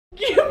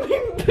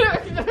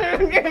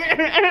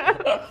gonna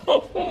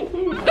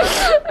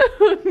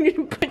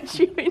punch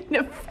you in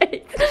the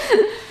face.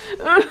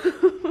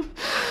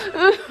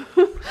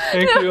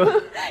 Thank you.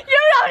 You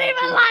don't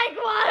even like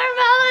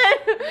watermelon.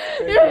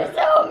 You're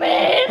so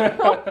mean.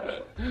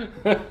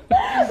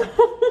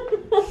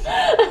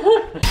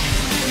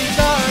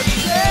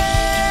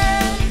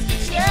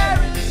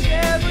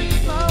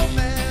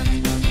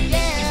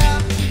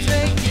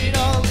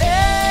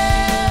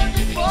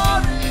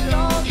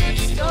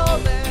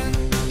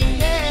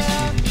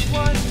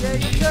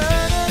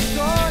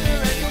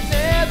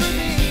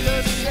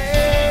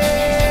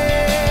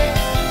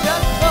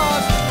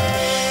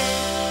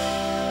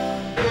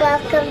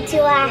 Welcome to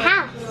our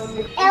house.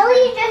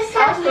 Ellie just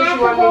had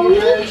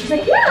macaroni. She's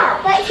like,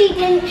 yeah, but she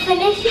didn't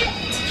finish it.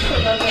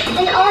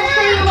 And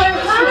also you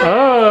were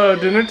Oh,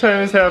 dinner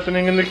time is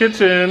happening in the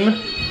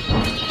kitchen.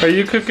 Are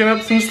you cooking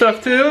up some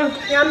stuff too?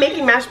 Yeah, I'm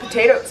making mashed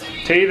potatoes.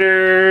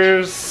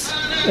 Taters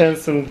and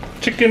some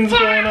chickens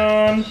going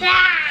on.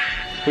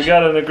 We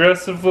got an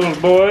aggressive little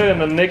boy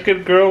and a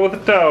naked girl with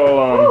a towel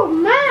on. Oh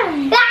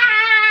man.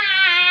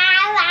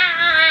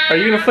 Are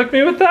you gonna flick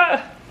me with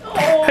that?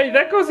 Hey,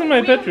 that goes in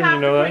my bedroom, you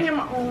know Bring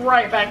that. him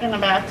right back in the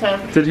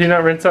bathtub. Did he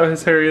not rinse out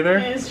his hair either?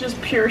 It's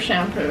just pure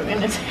shampoo in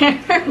his hair.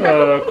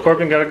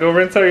 Corbin, gotta go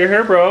rinse out your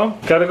hair, bro.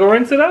 Gotta go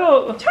rinse it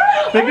out.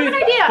 I have an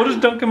idea. We'll just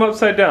dunk him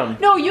upside down.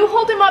 No, you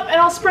hold him up and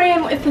I'll spray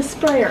him with the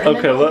sprayer. And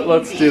Okay,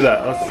 let's do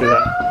that. Let's do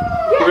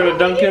that. We're gonna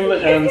dunk him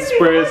and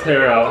spray his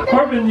hair out.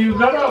 Corbin, you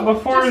got out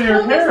before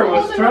your hair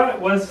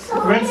was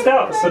rinsed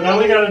out, so now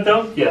we gotta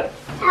dunk you.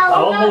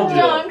 I'll hold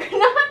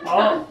you.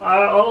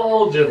 I'll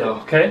hold you though,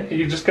 okay?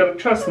 You just gotta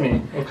trust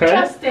me, okay?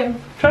 Trust him.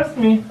 Trust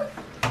me.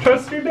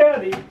 Trust your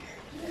daddy.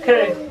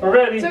 Okay, we're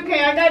ready. It's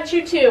okay, I got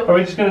you too. Are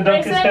we just gonna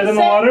dunk his head in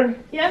the water?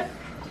 Yep.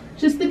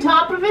 Just the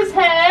top of his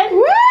head.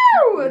 Woo!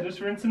 We're just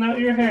rinsing out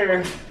your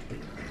hair.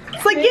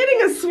 It's like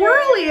getting a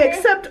swirly,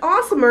 except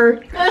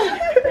awesomer.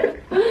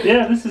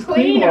 Yeah, this is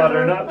clean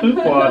water, not poop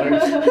water.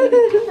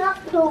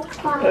 Not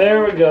poop water.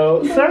 There we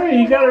go. Sorry,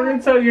 you gotta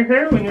rinse out your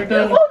hair when you're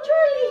done. Oh,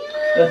 Charlie!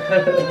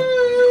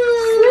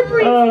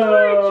 Slippery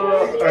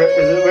floor,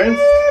 Is it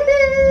rinsed?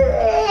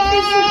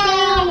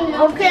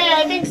 Okay,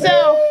 I think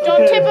so.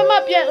 Don't tip him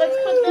up yet. Let's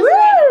put this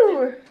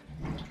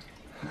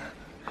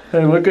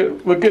Hey,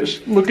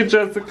 look at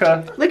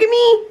Jessica. Look at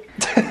me.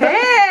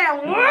 Hey,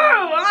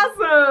 whoa,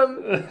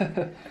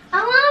 awesome. I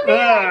want to be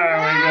There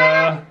we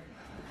go.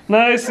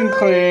 Nice and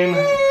clean.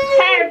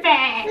 Perfect.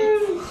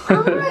 I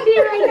want to be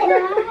like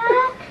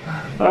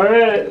that. All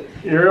right,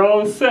 you're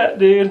all set,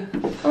 dude.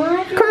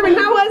 Corbin,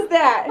 how was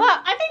that?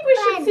 Well, I think we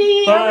should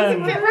see how we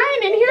can fit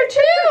Ryan in here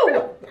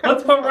too.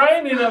 Let's put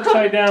Ryan in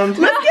upside down.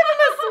 Let's give him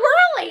a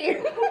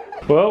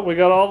swirly. Well, we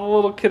got all the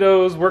little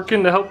kiddos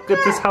working to help get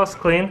this house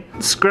clean.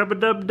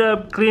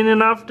 Scrub-a-dub-dub,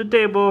 cleaning off the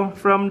table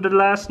from the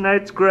last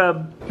night's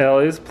grub.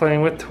 Ellie's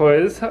playing with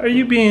toys. Are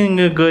you being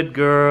a good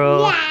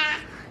girl? Yeah.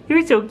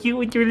 You're so cute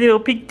with your little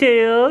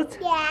pigtails.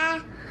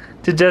 Yeah.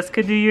 Did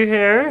Jessica do your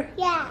hair?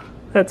 Yeah.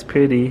 That's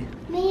pretty.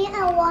 Me,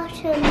 I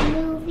watch a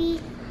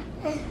movie.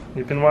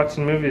 You've been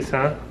watching movies,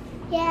 huh?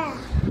 Yeah.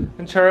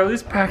 And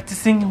Charlie's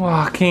practicing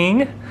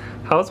walking.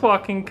 How's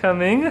walking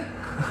coming?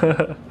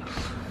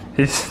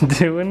 He's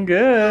doing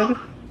good.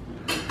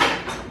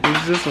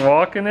 He's just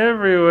walking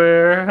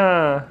everywhere,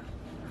 huh?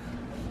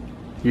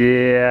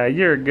 Yeah,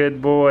 you're a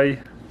good boy.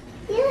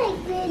 You're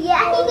like good.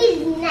 Yeah,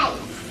 he's nice.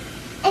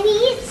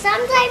 And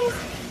sometimes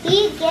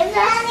he gives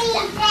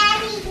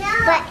us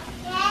stuff, but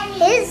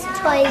his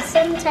toys,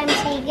 sometimes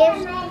he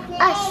gives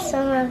us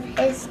some of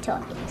his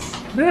toys.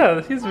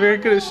 Yeah, he's very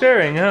good at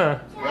sharing, huh?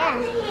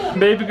 Yeah.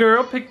 Baby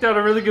girl picked out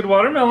a really good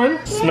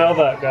watermelon. Smell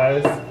that,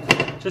 guys.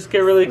 Just get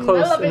really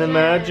close and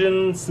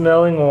imagine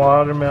smelling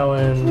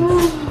watermelon.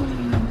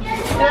 It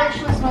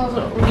actually smells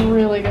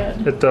really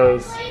good. It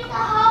does. The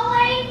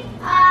hallway,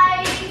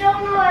 I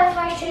don't know if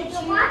I should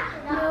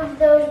move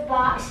those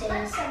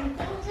boxes.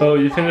 Oh,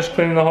 you finished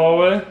cleaning the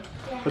hallway?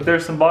 But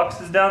there's some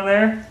boxes down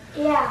there?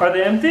 Yeah. Are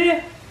they empty?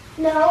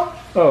 No,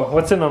 Oh,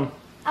 what's in them?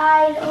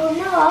 I don't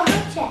know. I'll go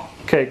check.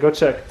 Okay, go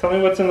check. Tell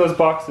me what's in those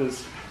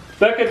boxes.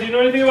 Becca, do you know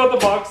anything about the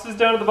boxes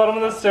down at the bottom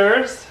of the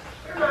stairs?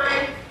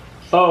 Mine.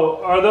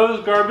 Oh, are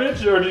those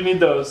garbage or do you need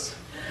those?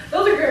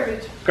 Those are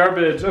garbage.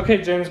 Garbage.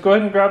 Okay, James, go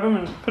ahead and grab them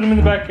and put them in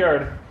the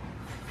backyard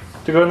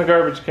to go in the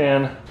garbage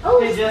can.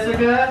 Hey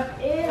Jessica,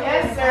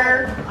 Yes,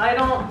 sir. I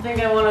don't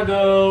think I want to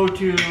go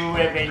to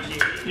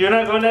FHE. You're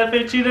not going to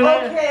FHE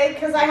tonight? Okay,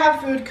 because I have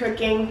food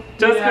cooking.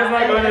 Jessica's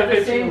not going to at the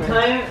FHE same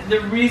tonight. time,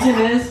 the reason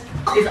is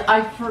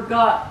I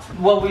forgot.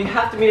 Well, we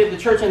have to meet at the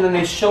church and then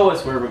they show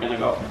us where we're gonna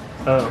go.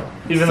 Oh,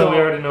 even though we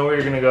already know where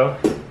you're going to go?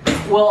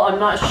 Well, I'm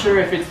not sure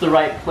if it's the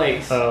right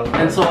place. Oh, okay.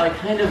 And so I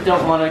kind of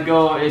don't want to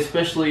go,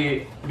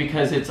 especially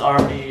because it's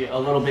already a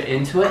little bit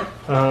into it.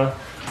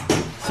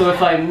 So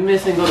if I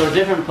miss and go to a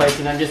different place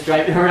and I'm just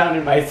driving around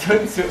in my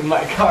swimsuit in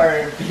my car,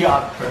 it'd be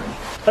awkward.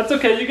 That's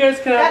okay, you guys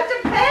can That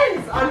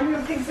depends on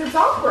who thinks it's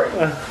awkward.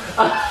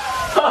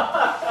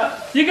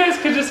 You guys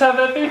could just have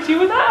FHE with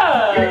You're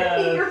gonna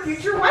meet us. your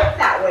future wife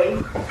that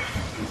way.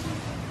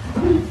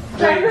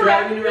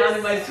 driving around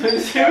in my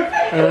swimsuit.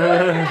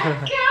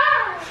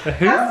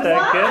 Who's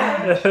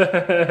that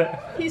kid?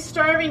 He's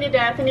starving to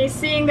death, and he's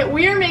seeing that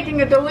we are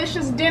making a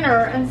delicious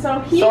dinner, and so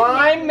he. So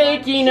I'm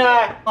making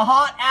a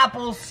hot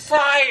apple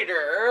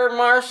cider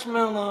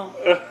marshmallow.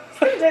 It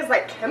tastes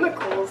like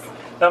chemicals.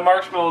 That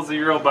marshmallow's a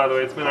year old, by the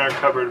way. It's been in our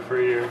cupboard for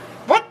a year.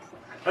 What?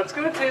 That's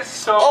gonna taste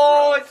so.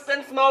 Oh, it's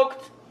been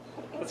smoked.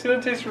 It's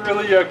gonna taste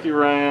really yucky,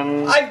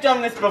 Ryan. I've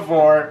done this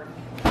before,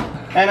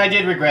 and I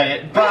did regret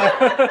it. But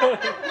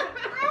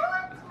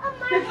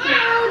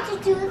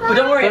but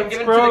don't worry, I'm That's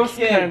giving gross it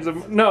to the kinds kids.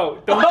 of. No,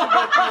 don't give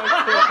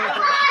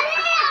that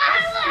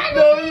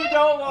No, you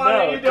don't want to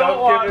my it. kids. You don't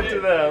want give it to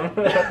them.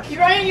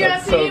 Ryan, you have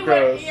That's to so eat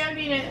gross. what? You have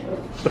to eat it.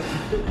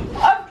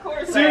 Of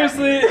course.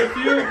 Seriously, if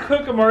you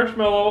cook a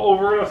marshmallow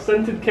over a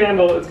scented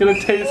candle, it's gonna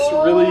taste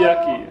really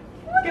yucky.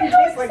 It's gonna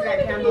taste like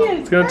that candle.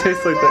 It's gonna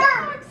taste like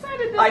that.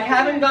 I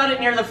haven't got it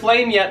near the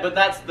flame yet, but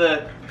that's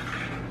the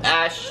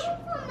ash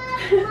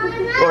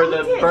or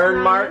the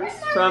burn marks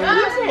from.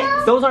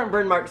 Those aren't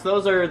burn marks.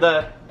 Those are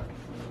the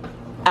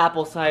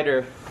apple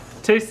cider.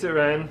 Taste it,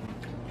 Ryan.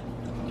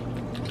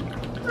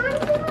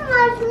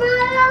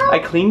 I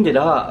cleaned it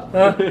up.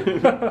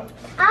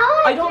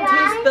 I don't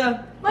taste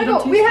the.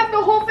 Michael, we have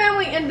the whole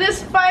family in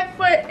this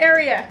 5-foot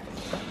area.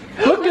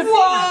 Look at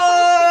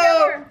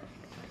whoa!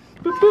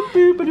 Ring around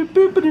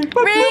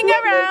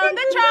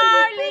the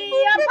Charlie, a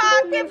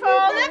pocket full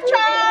of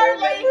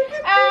Charlie.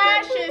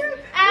 Ashes,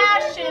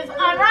 ashes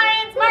on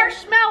Ryan's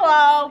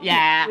marshmallow.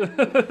 Yeah.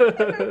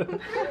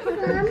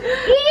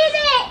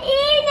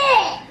 Eat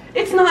it!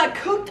 It's not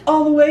cooked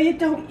all the way. You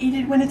don't eat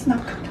it when it's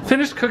not cooked.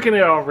 Finish cooking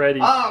it already.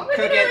 Oh, Look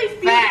cook at Lily's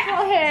it beautiful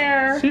fast.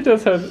 hair. She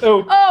does have.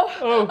 Oh.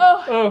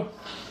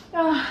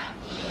 Oh.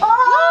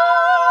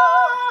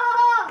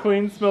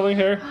 Clean smelling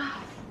hair.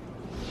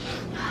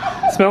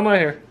 Smell my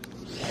hair.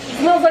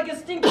 Smells like a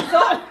stinky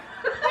sock.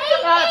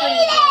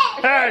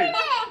 Hey!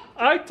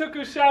 I took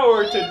a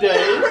shower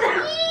today and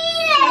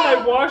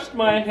I washed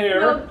my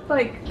hair.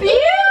 Like beautiful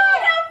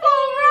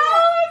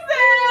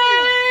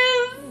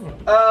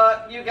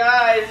roses. You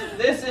guys,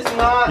 this is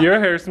not. Your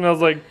hair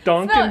smells like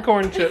Donkin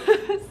corn chip.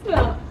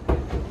 Smell.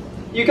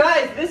 You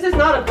guys, this is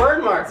not a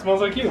burn mark.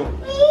 Smells like you.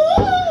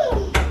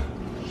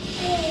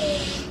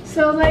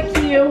 So like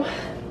you.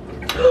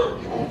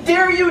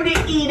 Dare you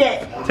to eat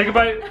it? Take a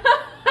bite.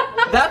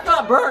 That's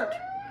not burnt.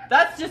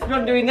 That's just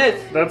from doing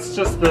this. That's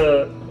just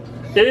the.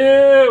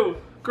 Ew!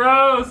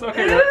 Gross!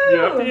 Okay, you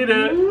have to eat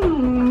it.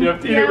 You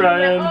have to eat it,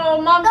 Ryan.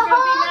 Oh, Mom's gonna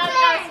be mad at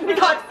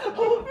us.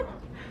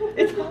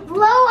 It's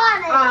Blow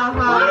on it.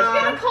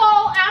 Mom's gonna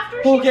call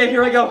after she Okay,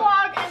 here I go.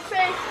 vlog and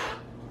say,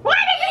 why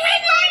did you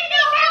make Ryan do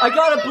I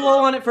gotta blow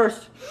on it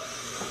first.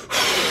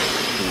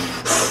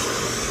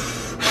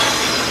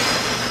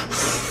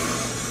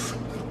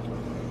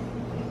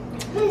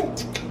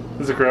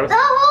 Is it gross? The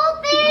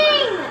whole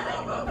thing.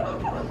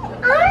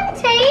 I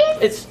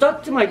taste. It's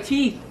stuck to my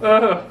teeth.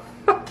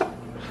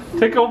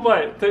 Take a whole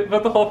bite. Put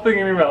the whole thing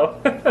in your mouth.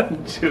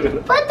 Chew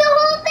it. Put the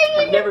whole thing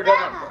in I've never your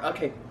done mouth. that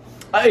before. Okay.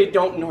 I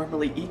don't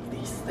normally eat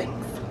these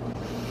things.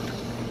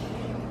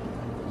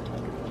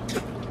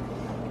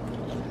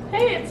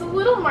 Hey, it's a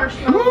little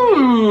marshmallow.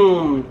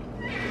 Mmm.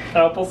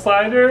 Apple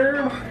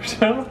cider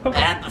marshmallow.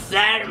 Apple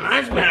cider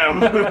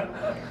marshmallow.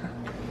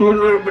 A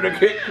little bit of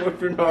cake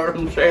with an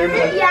arm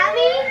sandwich.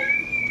 Yummy.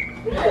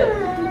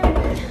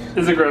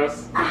 Is it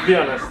gross? Be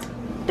honest.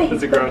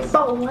 Is it gross?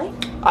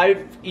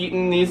 I've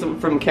eaten these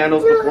from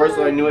candles before,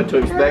 so I knew what to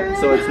expect,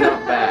 so it's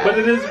not bad. But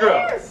it is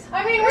gross.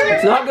 I mean, when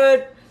It's not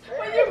good.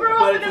 you grow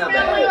but up in it's a not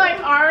family bad. like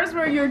ours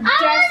where you're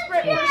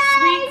desperate for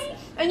sweets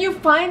and you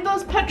find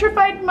those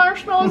petrified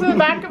marshmallows in the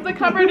back of the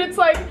cupboard, it's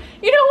like,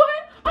 you know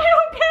what? I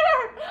don't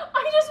care.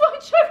 I just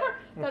want sugar.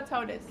 That's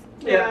how it is.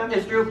 Yeah,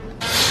 it's true.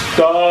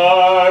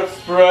 Start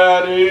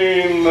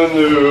spreading the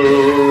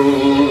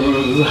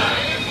news.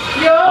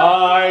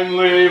 I'm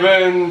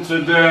leaving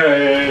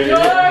today.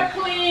 You're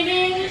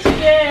cleaning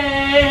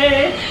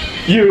today.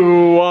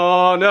 You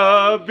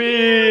wanna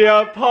be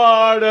a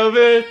part of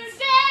it?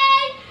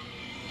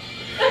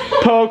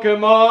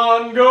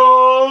 Pokemon Go!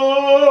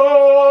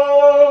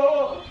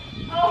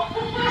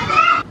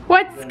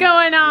 What's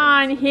going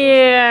on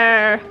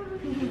here?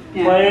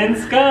 Playing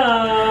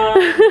Scum!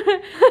 This is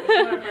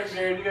my friend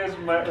Jared. You guys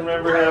might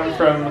remember him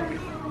from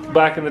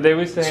back in the day.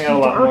 We used to hang out a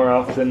lot more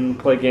often,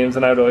 play games,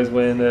 and I'd always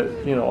win at,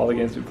 you know, all the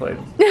games we played.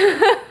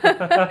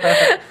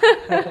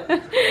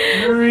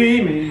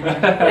 Dreamy.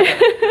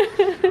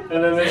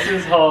 And then this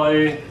is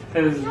Holly,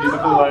 his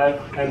beautiful wife.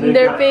 And they've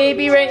Their got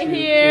baby right two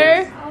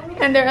here. kids.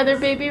 And their other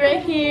baby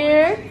right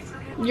here.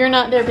 You're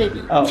not their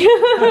baby. Oh.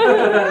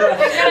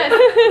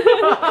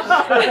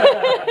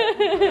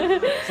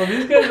 So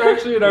these guys are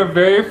actually in our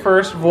very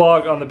first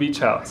vlog on the beach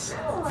house.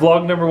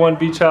 Vlog number 1,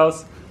 beach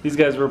house. These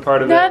guys were a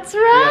part of it. That's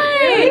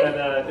right.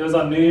 And it was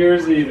on New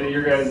Year's Eve at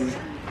your guys'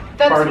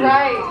 That's party.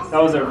 right.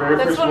 That was our very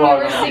That's first when we vlog.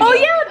 were on singing. Oh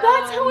yeah,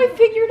 that's how we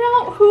figured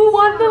out who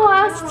won the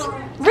last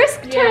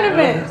Risk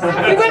tournament.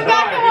 We went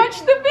back and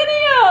watched the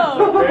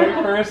video. Very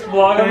first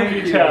vlog on the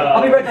beach house.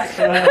 I'll be right back.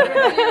 Do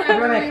you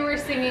remember we were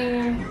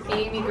singing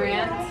Amy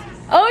Grant?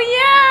 Oh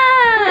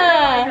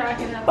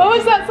yeah! What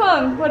was that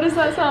song? What is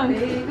that song?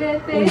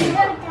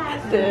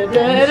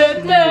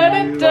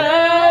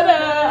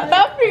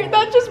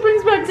 That just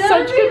brings back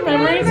such good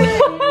memories.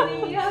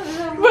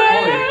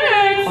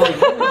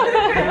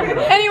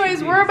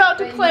 Anyways, we're about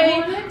to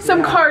play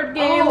some card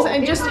games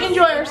and just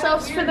enjoy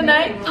ourselves for the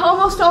night.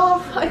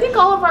 I think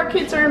all of our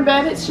kids are in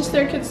bed. It's just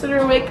their kids that are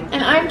awake.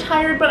 And I'm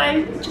tired, but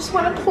I just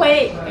want to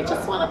play. I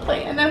just want to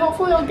play. And then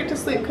hopefully I'll get to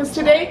sleep. Because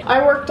today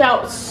I worked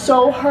out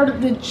so hard at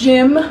the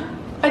gym.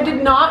 I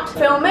did not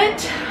film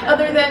it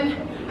other than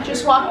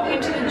just walking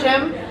into the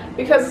gym.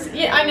 Because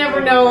I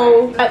never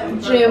know at the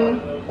gym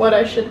what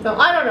I should film.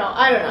 I don't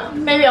know.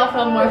 Maybe I'll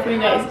film more for you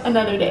guys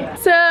another day.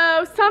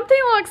 So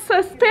something looks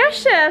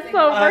suspicious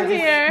over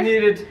here.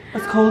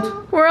 It's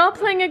cold. We're all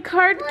playing a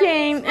card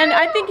game, and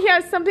I think he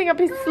has something up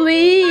his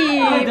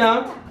sleeve. I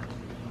don't.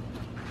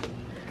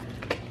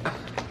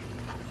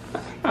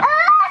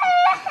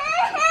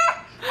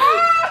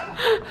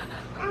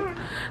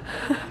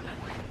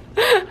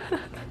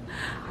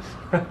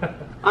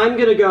 I'm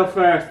gonna go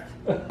first.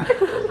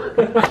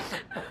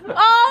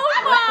 Oh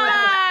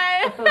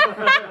my!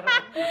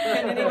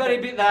 Can anybody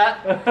beat that?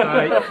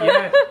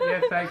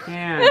 Yes, I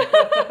can.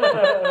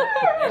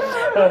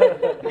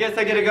 I guess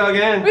I gotta go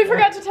again. We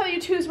forgot to tell you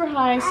twos were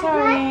high.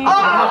 Sorry.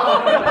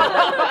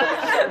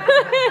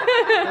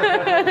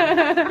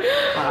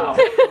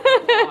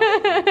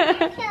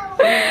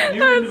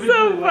 That's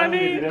so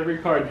funny. In every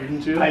card,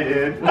 didn't you? I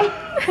did.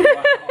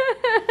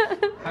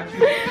 How'd you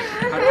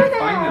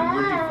find them?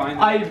 Where'd you find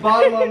them? I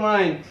bought them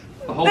online.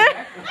 The whole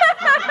pack?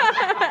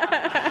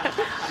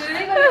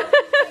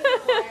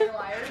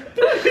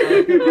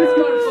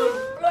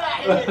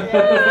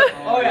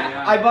 Oh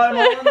yeah, I bought them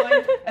all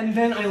online and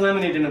then I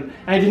laminated them.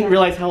 And I didn't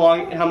realize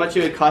how much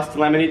it would cost to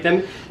laminate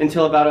them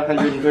until about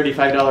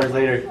 $135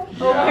 later.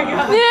 Oh my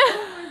god.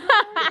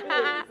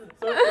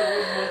 So the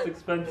most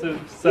expensive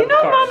set You know,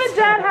 of cards. Mom and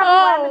Dad have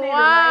a laminator,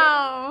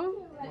 Wow.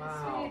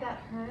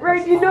 right?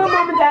 Right, you know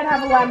Mom and Dad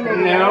have a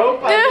laminator. No,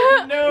 I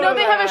didn't know No,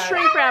 they have a that.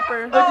 shrink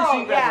wrapper. Oh, it's a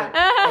shrink wrapper.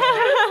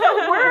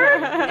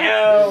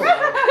 No.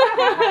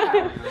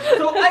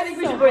 So I think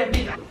we should go ahead and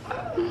beat them.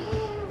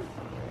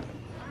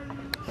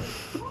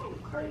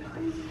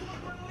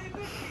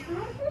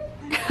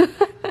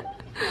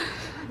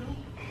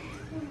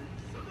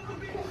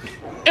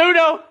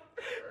 Uno!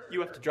 You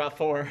have to draw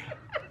 4.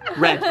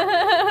 Red.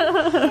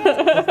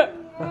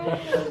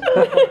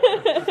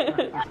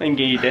 And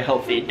get you the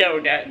healthy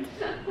donut.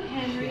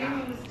 Henry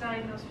was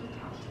diagnosed with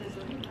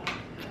autism.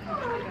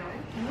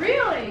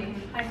 Really?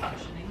 High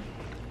functioning.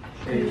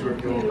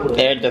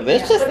 They're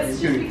delicious. But it's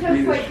just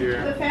because like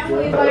the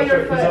family by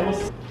your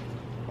foot.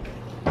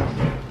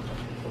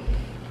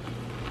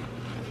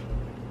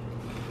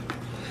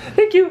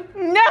 Thank you.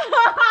 No!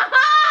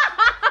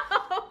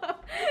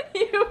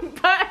 You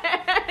butt!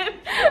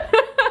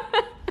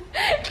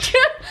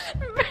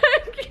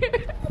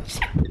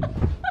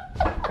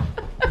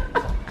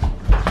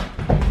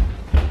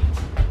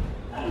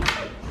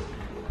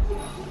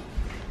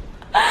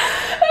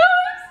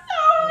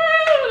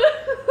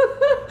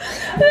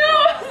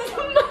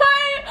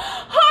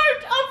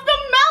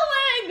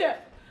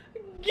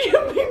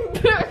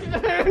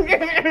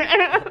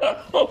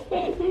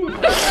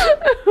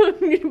 I'm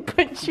gonna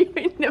punch you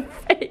in the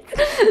face.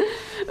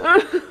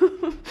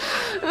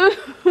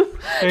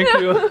 Thank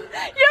you.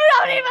 You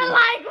don't even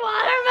like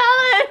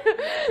watermelon.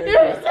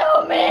 You're so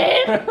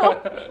mean.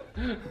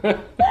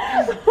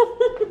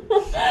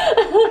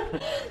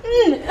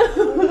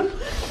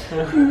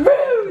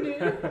 Rude.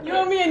 You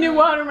owe me a new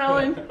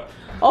watermelon.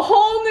 A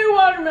whole new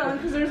watermelon,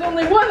 because there's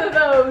only one of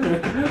those.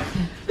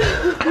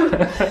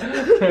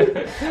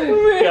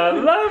 God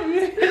love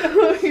you.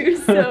 Oh, you're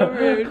so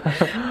rude.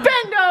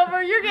 Bend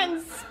over, you're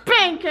getting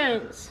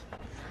spankings.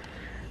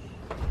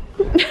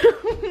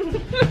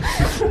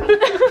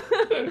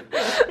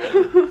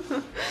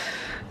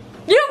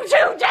 You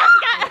too,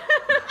 Jessica!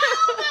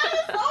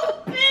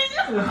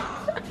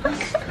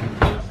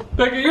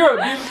 Becca, you're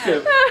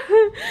abusive.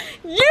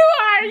 You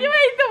are! You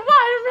ate the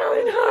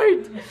watermelon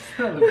heart!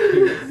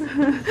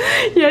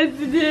 Yes,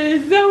 it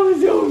is. That was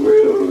so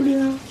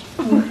rude.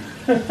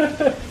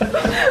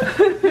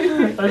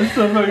 I'm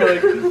so fucking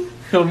like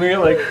filming it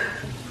like,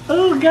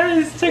 oh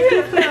guys, check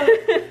this out.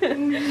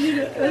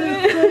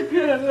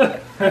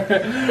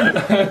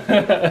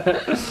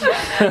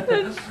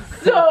 That's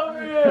so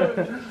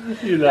rude.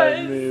 You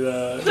love me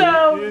though.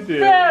 So you do.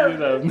 rude. You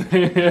love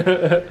me.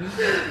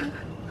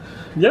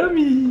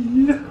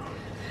 Yummy.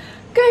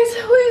 Guys,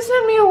 will you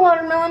send me a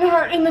watermelon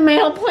heart in the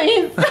mail,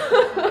 please?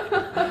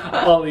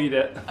 I'll eat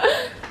it.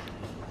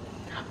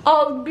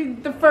 I'll be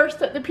the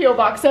first at the P.O.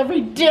 box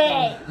every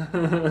day.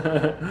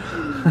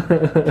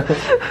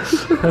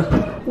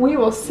 We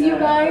will see you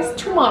guys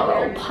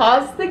tomorrow.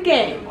 Pause the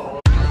game.